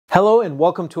Hello and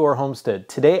welcome to our homestead.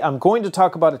 Today I'm going to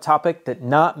talk about a topic that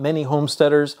not many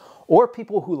homesteaders or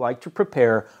people who like to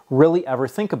prepare really ever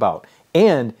think about.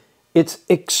 And it's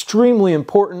extremely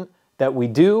important that we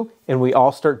do, and we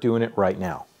all start doing it right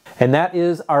now. And that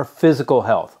is our physical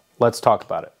health. Let's talk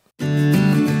about it.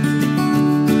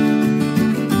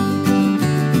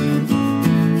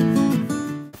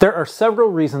 There are several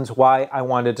reasons why I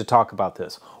wanted to talk about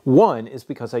this. One is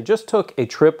because I just took a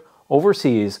trip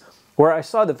overseas where I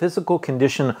saw the physical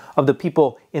condition of the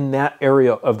people in that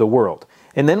area of the world.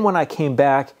 And then when I came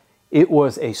back, it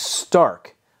was a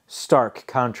stark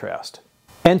contrast.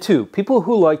 And two, people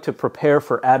who like to prepare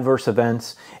for adverse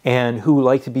events and who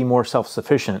like to be more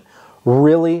self-sufficient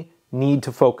really need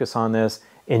to focus on this,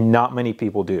 and not many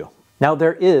people do. Now,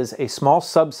 there is a small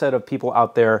subset of people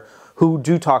out there who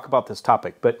do talk about this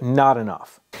topic, but not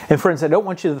enough. And friends, I don't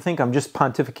want you to think I'm just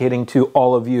pontificating to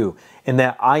all of you and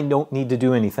that I don't need to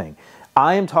do anything.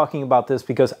 I am talking about this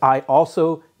because I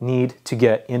also need to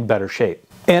get in better shape.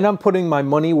 And I'm putting my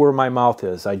money where my mouth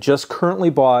is. I just currently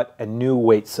bought a new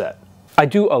weight set. I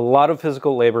do a lot of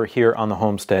physical labor here on the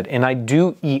homestead, and I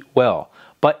do eat well,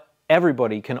 but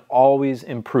everybody can always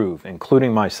improve,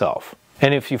 including myself.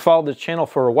 And if you followed this channel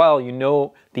for a while, you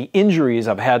know the injuries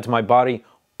I've had to my body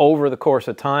over the course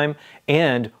of time,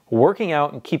 and working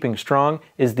out and keeping strong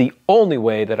is the only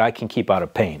way that I can keep out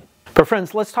of pain. But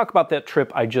friends, let's talk about that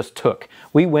trip I just took.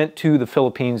 We went to the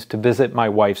Philippines to visit my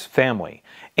wife's family.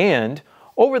 And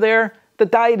over there, the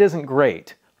diet isn't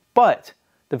great, but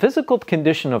the physical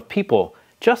condition of people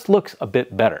just looks a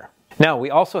bit better. Now, we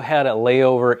also had a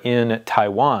layover in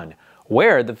Taiwan,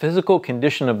 where the physical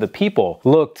condition of the people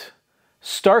looked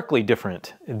starkly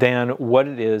different than what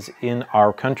it is in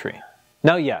our country.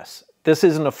 Now, yes, this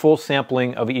isn't a full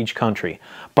sampling of each country,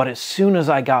 but as soon as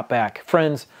I got back,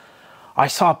 friends, I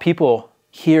saw people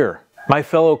here, my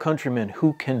fellow countrymen,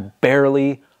 who can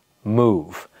barely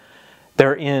move.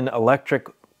 They're in electric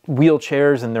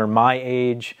wheelchairs and they're my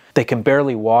age. They can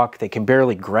barely walk. They can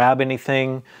barely grab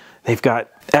anything. They've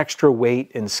got extra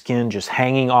weight and skin just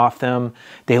hanging off them.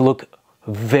 They look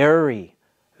very,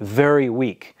 very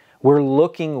weak. We're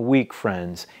looking weak,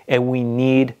 friends, and we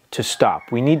need to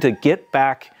stop. We need to get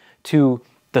back to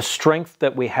the strength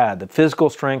that we had, the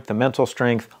physical strength, the mental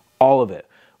strength, all of it.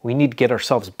 We need to get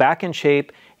ourselves back in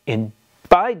shape, and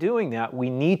by doing that,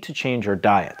 we need to change our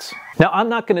diets. Now, I'm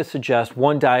not going to suggest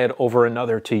one diet over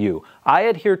another to you. I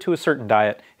adhere to a certain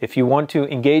diet. If you want to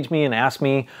engage me and ask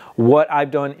me what I've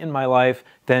done in my life,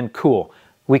 then cool.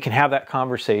 We can have that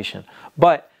conversation.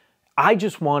 But I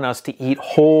just want us to eat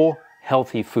whole,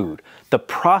 healthy food. The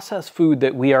processed food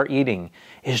that we are eating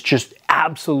is just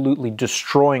absolutely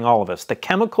destroying all of us. The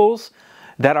chemicals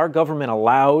that our government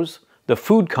allows the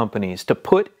food companies to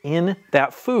put in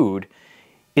that food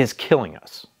is killing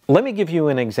us. Let me give you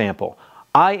an example.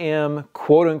 I am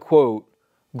quote unquote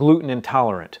gluten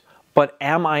intolerant, but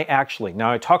am I actually?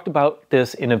 Now, I talked about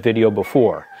this in a video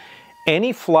before.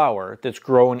 Any flour that's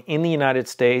grown in the United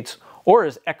States or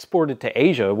is exported to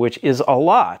Asia, which is a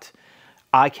lot,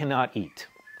 I cannot eat.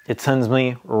 It sends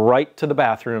me right to the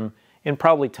bathroom in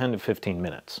probably 10 to 15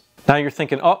 minutes. Now you're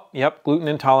thinking, oh, yep, gluten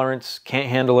intolerance, can't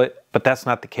handle it. But that's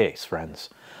not the case, friends,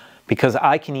 because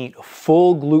I can eat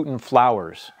full gluten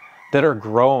flours that are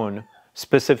grown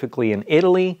specifically in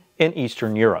Italy and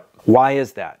Eastern Europe. Why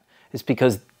is that? It's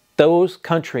because those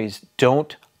countries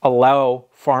don't allow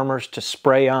farmers to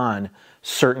spray on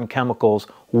certain chemicals,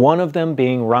 one of them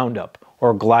being Roundup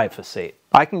or glyphosate.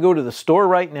 I can go to the store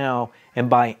right now and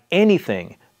buy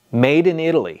anything made in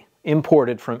Italy,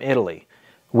 imported from Italy,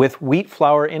 with wheat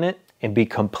flour in it and be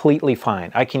completely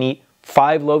fine. I can eat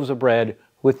 5 loaves of bread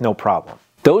with no problem.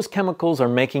 Those chemicals are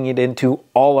making it into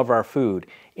all of our food,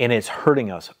 and it's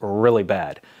hurting us really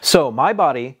bad. So my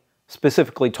body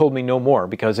specifically told me no more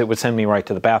because it would send me right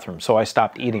to the bathroom, so I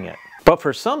stopped eating it. But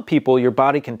for some people, your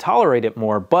body can tolerate it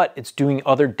more, but it's doing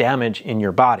other damage in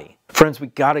your body. Friends, we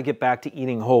gotta get back to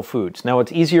eating whole foods. Now,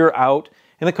 it's easier out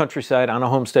in the countryside on a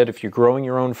homestead if you're growing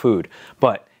your own food,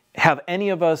 but have any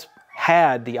of us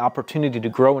had the opportunity to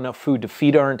grow enough food to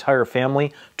feed our entire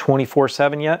family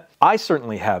 24/7 yet? I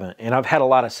certainly haven't, and I've had a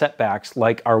lot of setbacks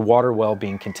like our water well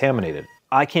being contaminated.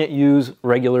 I can't use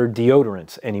regular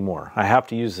deodorants anymore. I have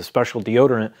to use a special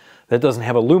deodorant that doesn't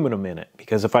have aluminum in it,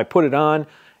 because if I put it on,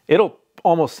 it'll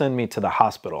almost send me to the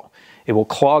hospital. It will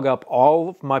clog up all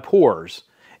of my pores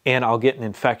and I'll get an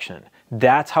infection.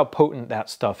 That's how potent that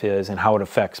stuff is and how it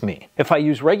affects me. If I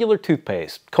use regular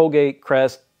toothpaste, Colgate,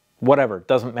 Crest, whatever,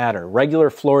 doesn't matter,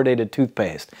 regular fluoridated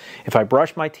toothpaste, if I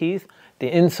brush my teeth,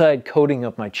 the inside coating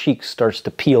of my cheeks starts to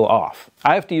peel off.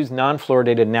 I have to use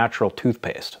non-fluoridated natural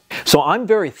toothpaste. So I'm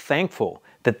very thankful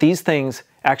that these things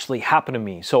actually happen to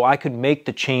me so I could make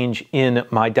the change in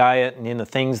my diet and in the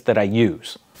things that I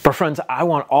use. But friends, I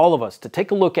want all of us to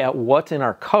take a look at what's in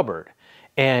our cupboard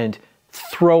and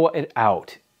throw it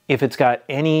out if it's got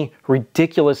any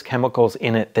ridiculous chemicals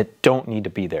in it that don't need to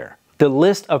be there. The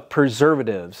list of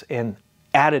preservatives and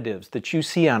additives that you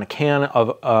see on a can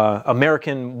of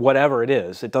American whatever it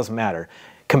is, it doesn't matter,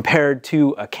 compared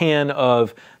to a can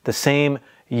of the same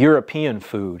European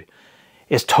food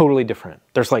is totally different.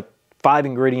 There's like 5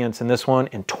 ingredients in this one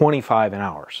and 25 in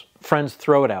ours. Friends,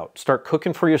 throw it out. Start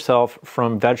cooking for yourself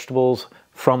from vegetables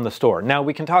from the store. Now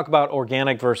we can talk about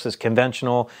organic versus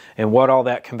conventional and what all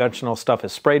that conventional stuff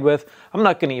is sprayed with. I'm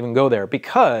not going to even go there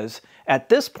because at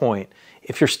this point,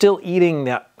 if you're still eating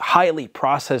that highly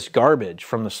processed garbage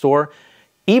from the store,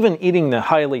 even eating the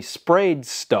highly sprayed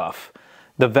stuff,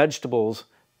 the vegetables,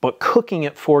 but cooking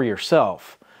it for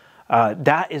yourself,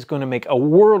 that is going to make a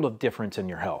world of difference in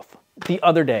your health. The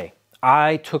other day,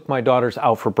 I took my daughters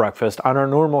out for breakfast on our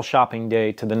normal shopping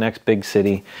day to the next big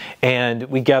city, and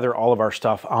we gather all of our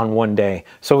stuff on one day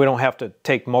so we don't have to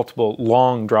take multiple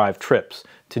long drive trips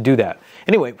to do that.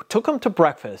 Anyway, we took them to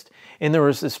breakfast, and there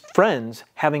was this friends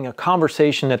having a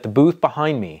conversation at the booth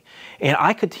behind me, and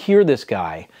I could hear this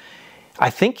guy. I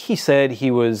think he said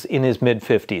he was in his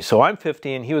mid-50s. So I'm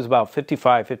 50 and he was about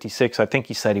 55, 56, I think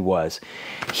he said he was.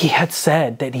 He had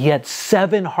said that he had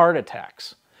 7 heart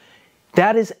attacks.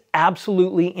 That is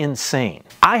absolutely insane.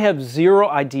 I have zero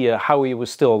idea how he was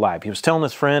still alive. He was telling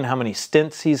his friend how many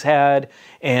stints he's had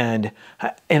and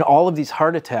all of these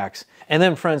heart attacks. And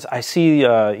then friends, I see you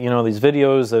know, these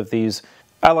videos of these,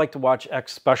 I like to watch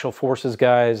ex-Special Forces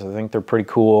guys. I think they're pretty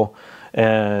cool.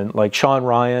 And like Sean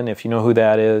Ryan, if you know who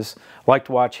that is, I like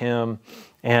to watch him.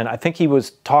 And I think he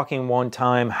was talking one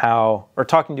time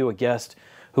talking to a guest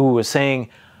who was saying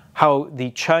how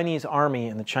the Chinese army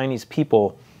and the Chinese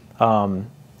people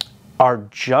are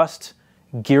just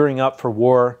gearing up for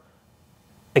war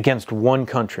against one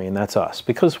country, and that's us,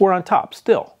 because we're on top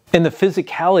still. And the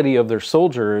physicality of their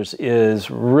soldiers is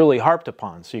really harped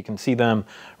upon. So you can see them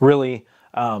really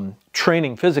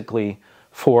training physically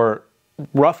for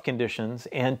rough conditions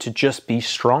and to just be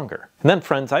stronger. And then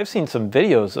friends, I've seen some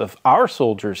videos of our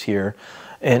soldiers here,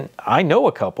 and I know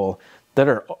a couple that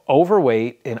are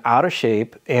overweight and out of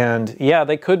shape, and yeah,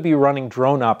 they could be running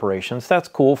drone operations. That's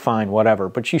cool, fine, whatever,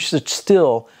 but you should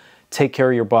still take care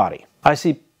of your body. I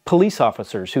see police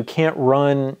officers who can't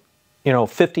run, you know,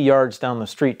 50 yards down the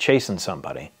street chasing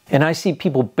somebody. And I see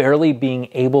people barely being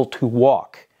able to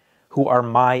walk who are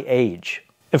my age.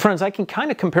 And friends, I can kind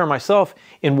of compare myself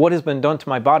in what has been done to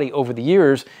my body over the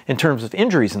years in terms of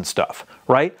injuries and stuff,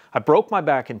 right? I broke my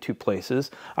back in 2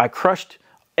 places. I crushed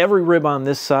every rib on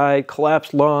this side,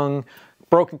 collapsed lung,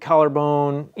 broken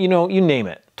collarbone, you know, you name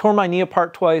it. Tore my knee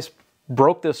apart twice,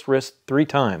 broke this wrist 3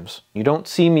 times. You don't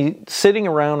see me sitting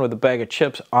around with a bag of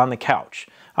chips on the couch.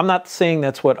 I'm not saying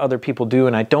that's what other people do,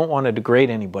 and I don't want to degrade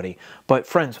anybody. But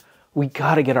friends, we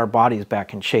got to get our bodies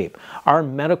back in shape. Our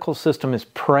medical system is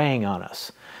preying on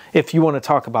us. If you want to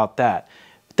talk about that,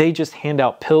 they just hand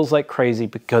out pills like crazy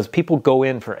because people go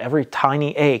in for every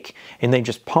tiny ache and they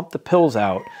just pump the pills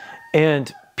out,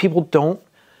 and people don't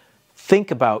think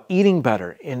about eating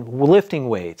better and lifting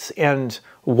weights and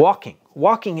walking.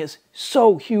 Walking is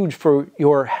so huge for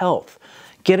your health.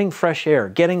 Getting fresh air,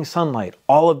 getting sunlight,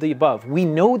 all of the above. We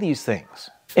know these things.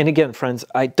 And again, friends,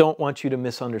 I don't want you to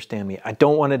misunderstand me. I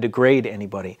don't want to degrade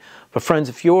anybody. But friends,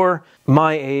 if you're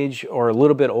my age or a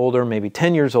little bit older, maybe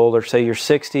 10 years older, say you're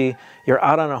 60, you're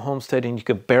out on a homestead and you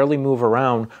could barely move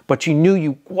around, but you knew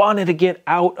you wanted to get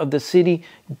out of the city,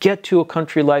 get to a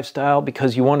country lifestyle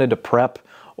because you wanted to prep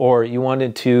or you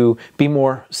wanted to be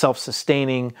more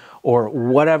self-sustaining or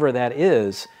whatever that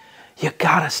is, you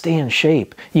gotta stay in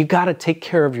shape. You gotta take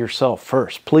care of yourself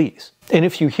first, please. And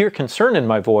if you hear concern in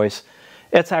my voice,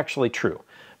 it's actually true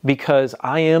because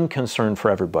I am concerned for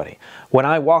everybody. When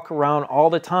I walk around all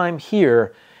the time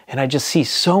here and I just see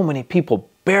so many people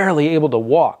barely able to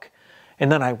walk,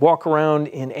 and then I walk around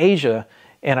in Asia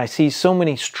and I see so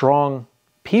many strong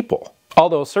people.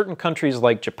 Although certain countries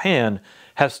like Japan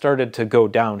have started to go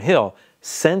downhill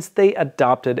since they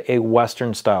adopted a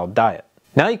Western style diet.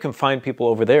 Now you can find people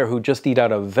over there who just eat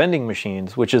out of vending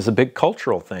machines, which is a big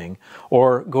cultural thing,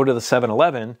 or go to the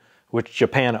 7-Eleven, which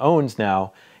Japan owns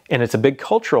now, and it's a big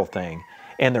cultural thing,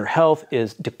 and their health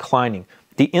is declining.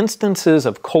 The instances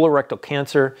of colorectal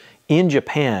cancer in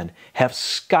Japan have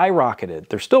skyrocketed.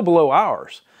 They're still below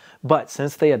ours, but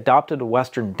since they adopted a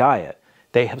Western diet,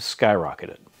 they have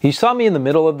skyrocketed. You saw me in the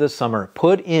middle of this summer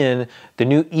put in the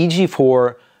new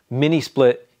EG4 mini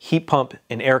split heat pump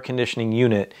and air conditioning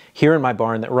unit here in my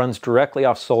barn that runs directly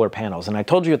off solar panels. And I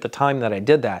told you at the time that I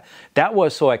did that, that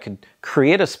was so I could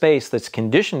create a space that's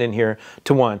conditioned in here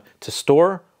to, one, to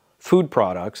store food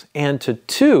products, and to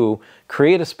two,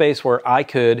 create a space where I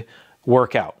could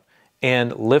work out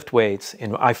and lift weights,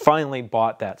 and I finally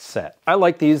bought that set. I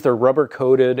like these, they're rubber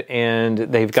coated and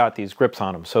they've got these grips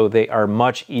on them, so they are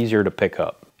much easier to pick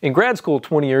up. In grad school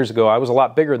 20 years ago, I was a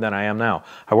lot bigger than I am now.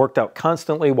 I worked out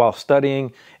constantly while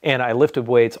studying and I lifted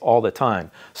weights all the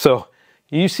time. So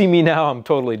you see me now, I'm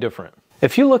totally different.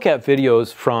 If you look at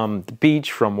videos from the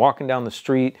beach, from walking down the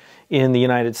street in the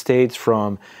United States,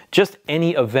 from just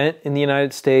any event in the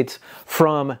United States,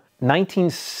 from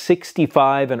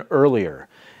 1965 and earlier,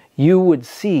 you would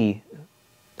see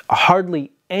hardly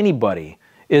anybody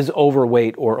is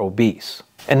overweight or obese.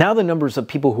 And now the numbers of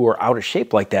people who are out of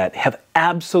shape like that have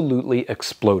absolutely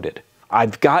exploded.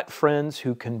 I've got friends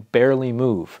who can barely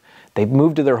move. They've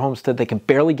moved to their homestead, they can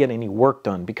barely get any work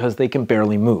done because they can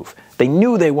barely move. They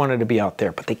knew they wanted to be out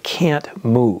there, but they can't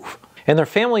move. And their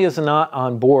family is not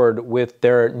on board with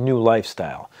their new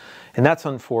lifestyle. And that's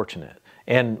unfortunate.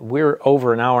 And we're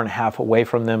over an hour and a half away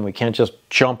from them. We can't just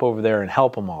jump over there and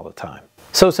help them all the time.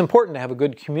 So it's important to have a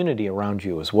good community around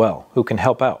you as well who can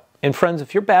help out. And friends,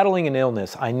 if you're battling an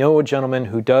illness, I know a gentleman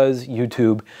who does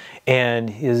YouTube, and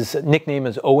his nickname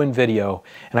is Owen Video,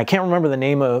 and I can't remember the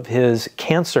name of his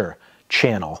cancer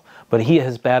channel, but he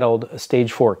has battled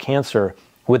stage 4 cancer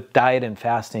with diet and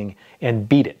fasting and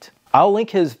beat it. I'll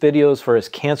link his videos for his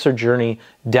cancer journey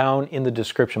down in the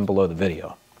description below the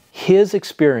video. His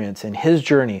experience and his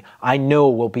journey, I know,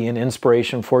 will be an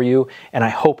inspiration for you, and I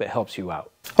hope it helps you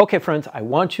out. Okay, friends, I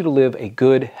want you to live a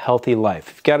good, healthy life.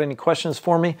 If you've got any questions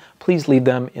for me, please leave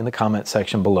them in the comment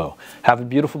section below. Have a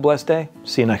beautiful, blessed day.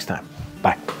 See you next time.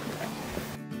 Bye.